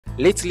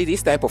Lately,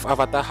 this type of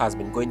avatar has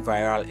been going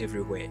viral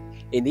everywhere.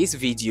 In this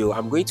video,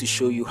 I'm going to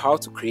show you how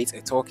to create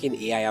a talking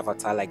AI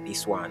avatar like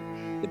this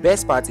one. The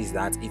best part is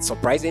that it's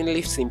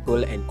surprisingly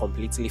simple and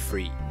completely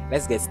free.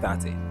 Let's get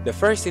started. The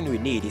first thing we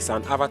need is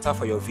an avatar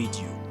for your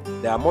video.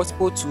 There are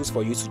multiple tools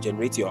for you to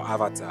generate your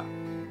avatar.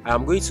 I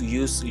am going to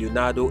use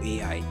Leonardo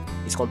AI.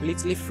 It's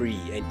completely free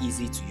and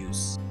easy to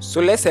use. So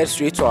let's head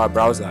straight to our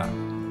browser.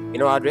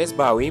 In our address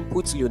bar, we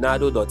input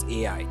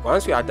leonardo.ai.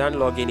 Once we are done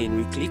logging in,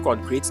 we click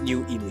on Create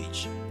New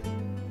Image.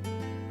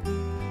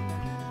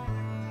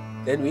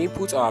 Then we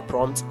input our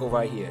prompt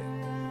over here.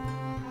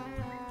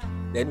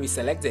 Then we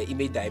select the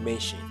image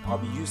dimension. I'll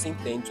be using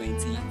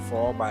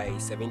 1024 by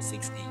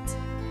 768.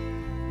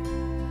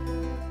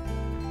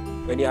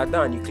 When you are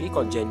done, you click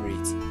on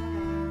Generate.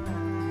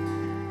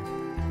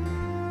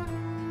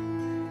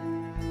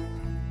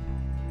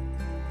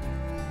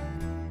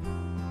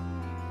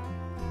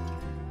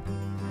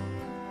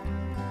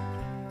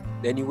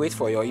 Then you wait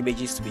for your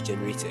images to be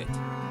generated.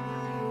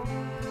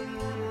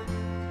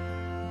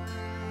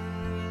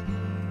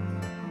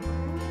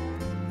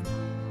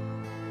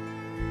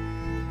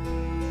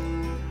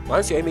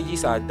 Once your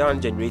images are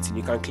done generating,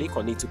 you can click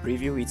on it to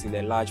preview it in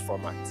a large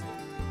format.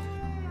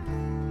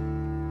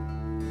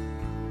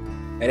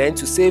 And then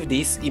to save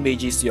these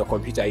images to your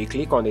computer, you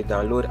click on the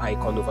download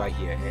icon over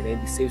here, and then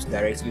it saves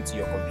directly to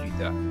your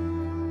computer.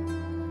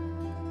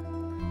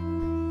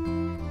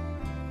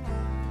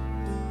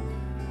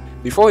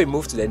 Before we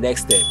move to the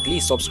next step,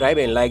 please subscribe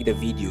and like the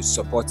video to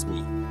support me.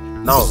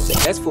 Now,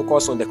 let's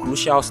focus on the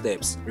crucial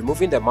steps,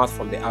 removing the mouth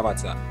from the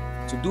avatar.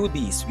 To do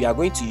this, we are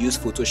going to use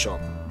Photoshop.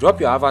 Drop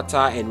your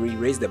avatar and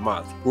erase the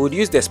mouth. We would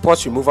use the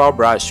spot removal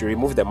brush to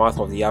remove the mouth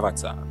of the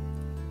avatar.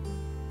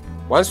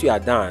 Once we are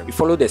done, we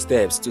follow the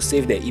steps to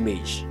save the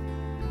image.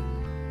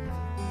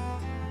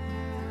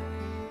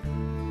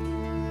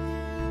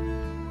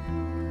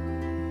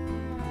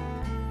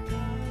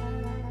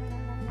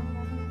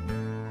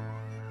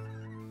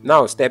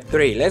 Now, step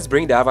 3. Let's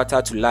bring the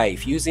avatar to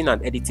life using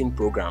an editing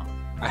program.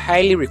 I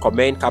highly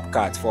recommend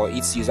CAPCUT for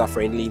its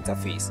user-friendly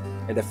interface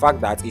and the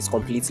fact that it's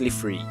completely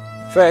free.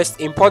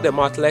 First, import the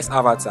mouthless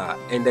avatar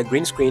and the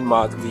green screen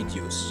mouth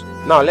videos.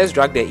 Now let's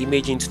drag the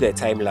image into the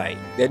timeline.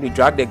 Then we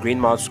drag the green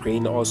mouth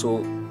screen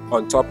also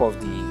on top of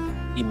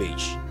the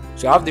image.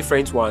 So I have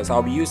different ones.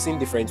 I'll be using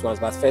different ones,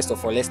 but first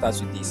of all, let's start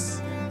with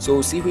this. So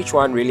we'll see which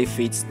one really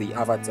fits the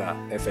avatar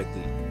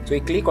perfectly. So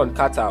you click on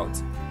Cutout,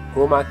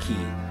 Chroma key,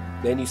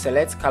 then you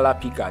select Color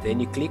Picker, then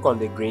you click on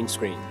the green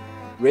screen.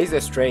 Raise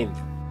the strength.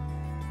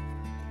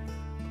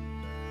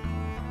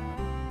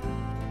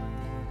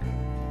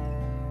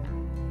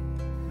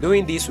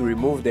 Doing this will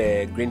remove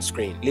the green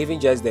screen, leaving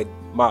just the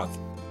mouth.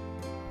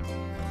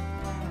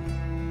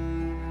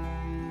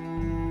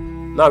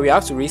 Now we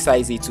have to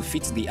resize it to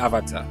fit the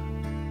avatar.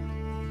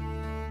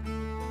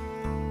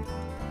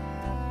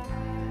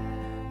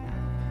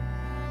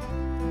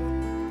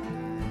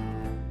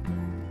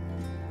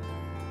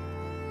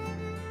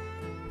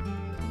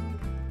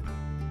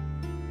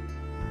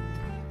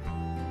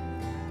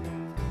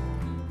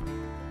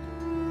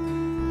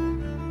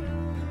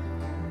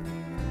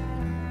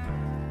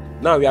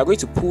 Now we are going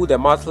to pull the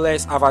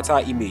mouthless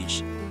avatar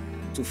image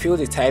to fill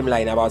the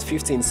timeline about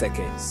 15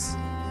 seconds.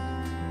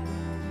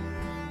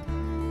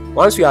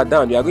 Once we are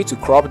done, we are going to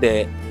crop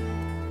the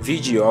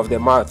video of the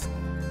mouth.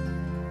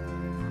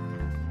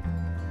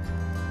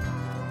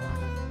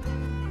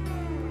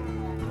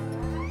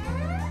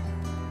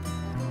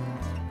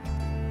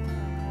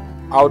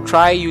 I'll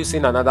try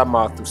using another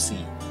mouth to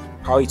see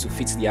how it will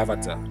fit the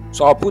avatar.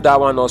 So I'll put that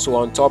one also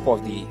on top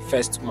of the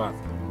first mouth.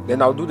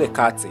 Then I'll do the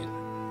cutting.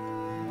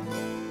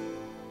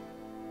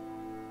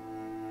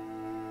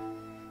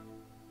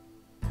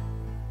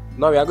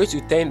 Now we are going to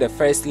turn the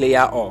first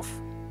layer off.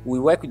 We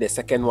work with the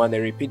second one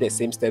and repeat the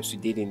same steps we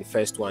did in the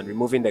first one,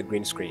 removing the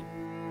green screen.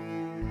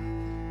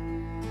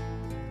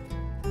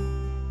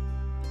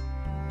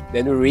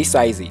 Then we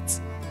resize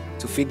it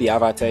to fit the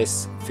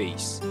avatar's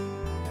face.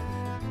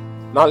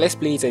 Now let's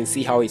play it and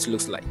see how it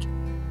looks like.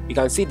 You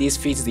can see this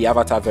fits the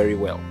avatar very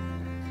well.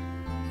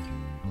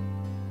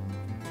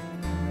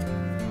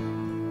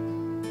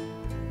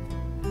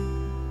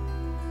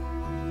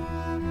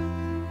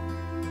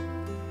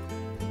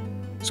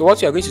 So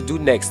what we are going to do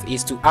next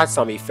is to add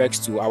some effects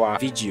to our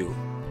video.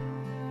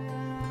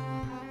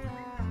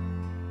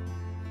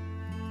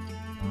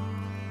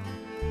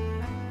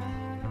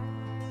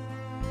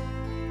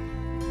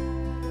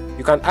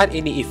 You can add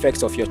any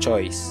effects of your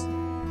choice.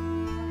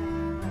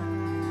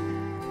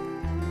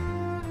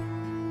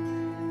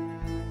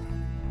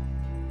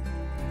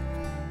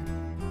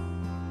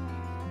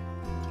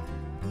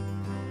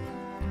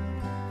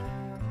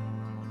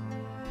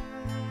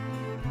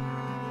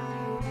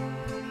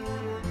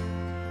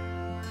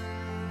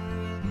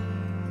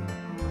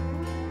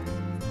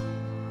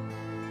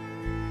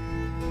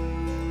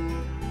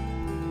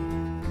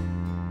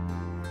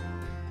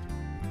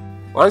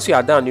 Once we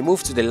are done, we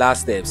move to the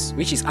last steps,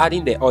 which is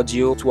adding the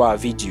audio to our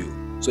video.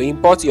 So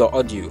import your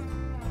audio.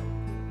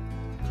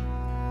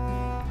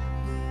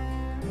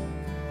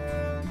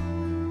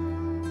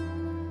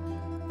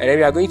 and then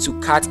we are going to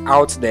cut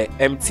out the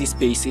empty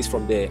spaces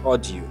from the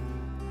audio.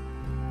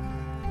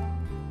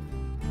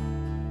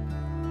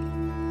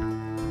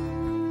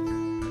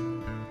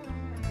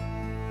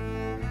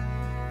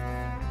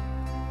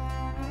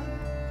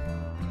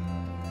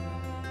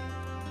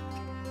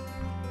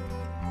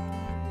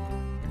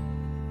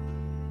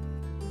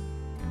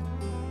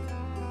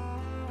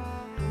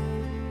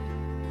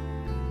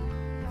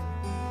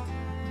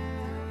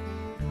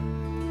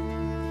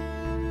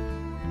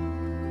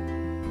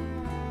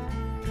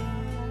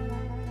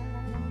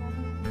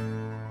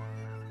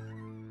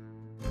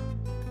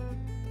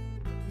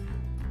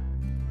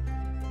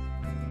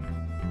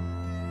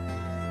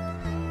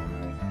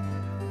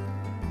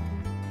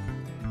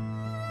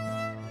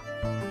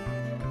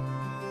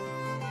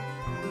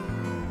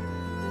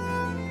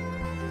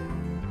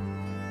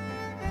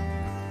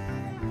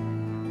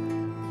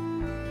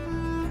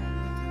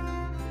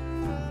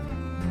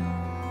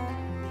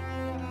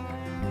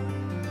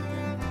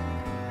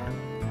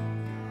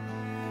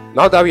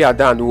 Now that we are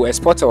done, we'll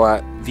export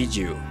our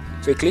video.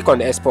 So click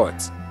on export,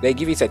 then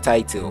give it a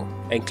title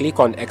and click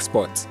on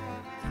export.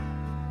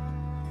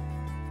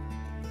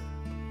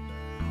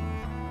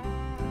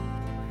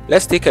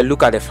 Let's take a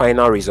look at the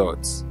final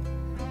results.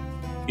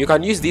 You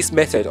can use this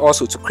method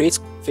also to create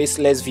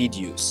faceless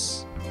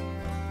videos.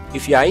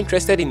 If you are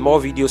interested in more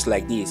videos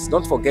like this,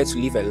 don't forget to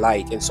leave a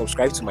like and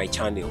subscribe to my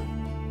channel.